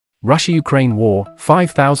Russia-Ukraine war,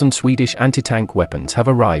 5,000 Swedish anti-tank weapons have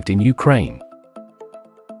arrived in Ukraine.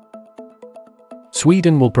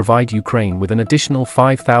 Sweden will provide Ukraine with an additional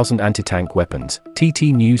 5,000 anti-tank weapons,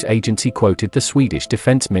 TT news agency quoted the Swedish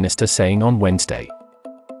Defence Minister saying on Wednesday.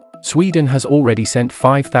 Sweden has already sent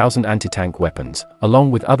 5,000 anti-tank weapons,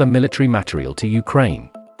 along with other military materiel to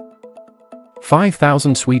Ukraine.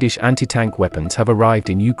 5,000 Swedish anti-tank weapons have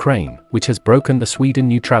arrived in Ukraine, which has broken the Sweden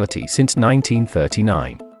neutrality since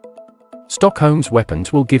 1939. Stockholm's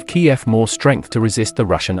weapons will give Kiev more strength to resist the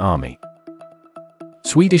Russian army.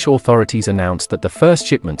 Swedish authorities announced that the first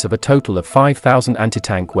shipments of a total of 5,000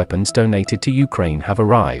 anti-tank weapons donated to Ukraine have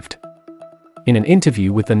arrived. In an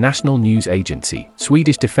interview with the national news agency,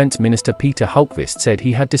 Swedish Defence Minister Peter Hultqvist said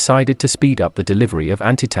he had decided to speed up the delivery of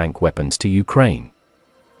anti-tank weapons to Ukraine.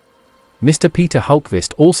 Mr. Peter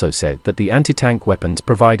Hultqvist also said that the anti-tank weapons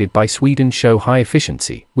provided by Sweden show high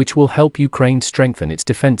efficiency, which will help Ukraine strengthen its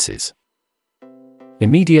defences.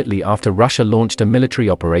 Immediately after Russia launched a military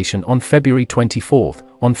operation on February 24,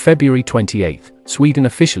 on February 28, Sweden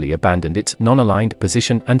officially abandoned its non-aligned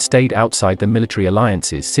position and stayed outside the military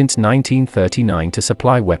alliances since 1939 to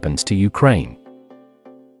supply weapons to Ukraine.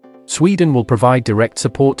 Sweden will provide direct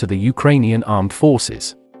support to the Ukrainian armed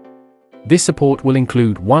forces. This support will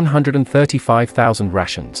include 135,000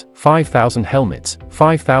 rations, 5,000 helmets,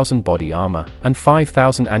 5,000 body armor, and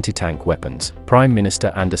 5,000 anti-tank weapons, Prime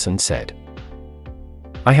Minister Andersson said.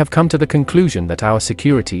 I have come to the conclusion that our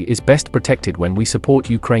security is best protected when we support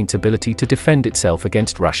Ukraine's ability to defend itself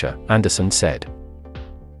against Russia, Andersson said.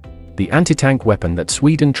 The anti-tank weapon that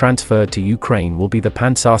Sweden transferred to Ukraine will be the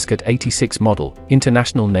Pansarskott 86 model,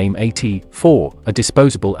 international name AT-4, a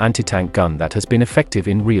disposable anti-tank gun that has been effective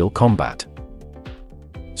in real combat.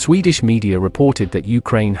 Swedish media reported that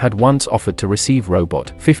Ukraine had once offered to receive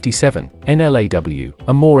Robot 57, NLAW,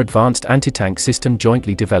 a more advanced anti-tank system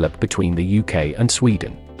jointly developed between the UK and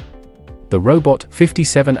Sweden. The Robot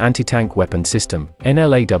 57 anti-tank weapon system,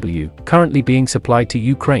 NLAW, currently being supplied to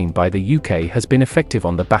Ukraine by the UK has been effective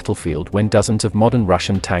on the battlefield when dozens of modern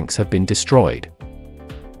Russian tanks have been destroyed.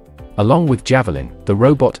 Along with Javelin, the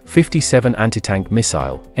Robot 57 anti-tank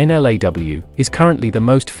missile, NLAW, is currently the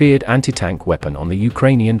most feared anti-tank weapon on the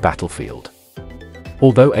Ukrainian battlefield.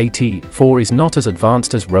 Although AT-4 is not as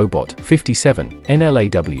advanced as Robot 57,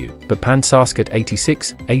 NLAW, but Pansarskott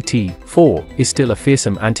 86, AT-4, is still a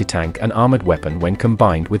fearsome anti-tank and armored weapon when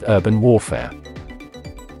combined with urban warfare.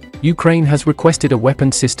 Ukraine has requested a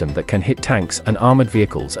weapon system that can hit tanks and armored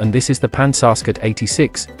vehicles, and this is the Pansarskott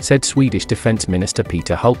 86, said Swedish Defence Minister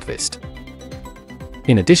Peter Hultqvist.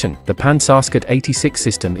 In addition, the Pansarskott 86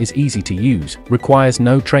 system is easy to use, requires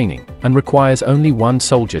no training, and requires only one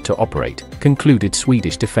soldier to operate, concluded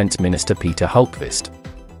Swedish Defence Minister Peter Hultqvist.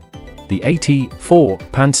 The AT-4,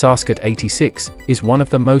 Pansarskott 86, is one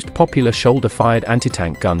of the most popular shoulder-fired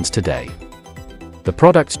anti-tank guns today. The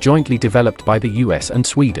product's jointly developed by the US and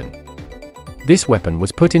Sweden. This weapon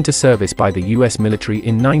was put into service by the US military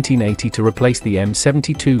in 1980 to replace the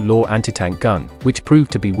M72 Law anti-tank gun, which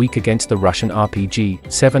proved to be weak against the Russian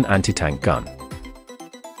RPG-7 anti-tank gun.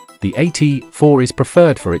 The AT-4 is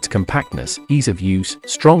preferred for its compactness, ease of use,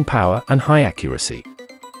 strong power, and high accuracy.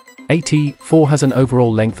 AT-4 has an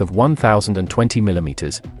overall length of 1,020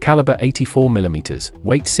 mm, caliber 84 mm,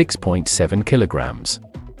 weight 6.7 kilograms.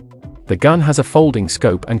 The gun has a folding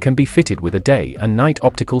scope and can be fitted with a day and night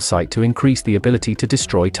optical sight to increase the ability to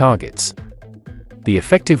destroy targets. The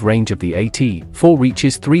effective range of the AT-4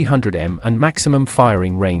 reaches 300 m and maximum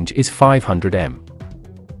firing range is 500 m.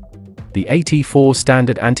 The AT-4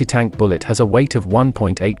 standard anti-tank bullet has a weight of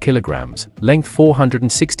 1.8 kilograms, length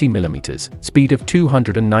 460 mm, speed of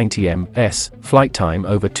 290 ms, flight time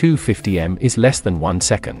over 250 m is less than 1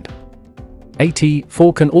 second.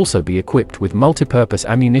 AT-4 can also be equipped with multipurpose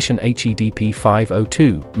ammunition HEDP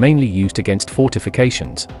 502, mainly used against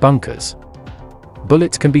fortifications, bunkers.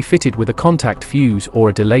 Bullets can be fitted with a contact fuse or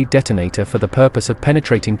a delayed detonator for the purpose of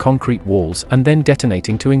penetrating concrete walls and then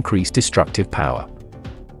detonating to increase destructive power.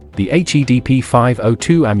 The HEDP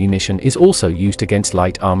 502 ammunition is also used against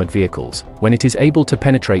light armored vehicles, when it is able to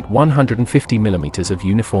penetrate 150 mm of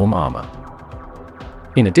uniform armor.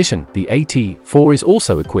 In addition, the AT-4 is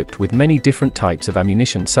also equipped with many different types of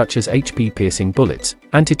ammunition such as HP-piercing bullets,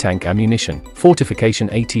 anti-tank ammunition, fortification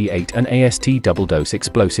AT-8 and AST double-dose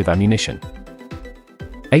explosive ammunition.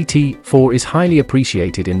 AT-4 is highly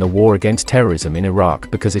appreciated in the war against terrorism in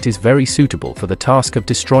Iraq because it is very suitable for the task of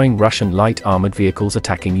destroying Russian light armored vehicles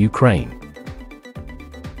attacking Ukraine.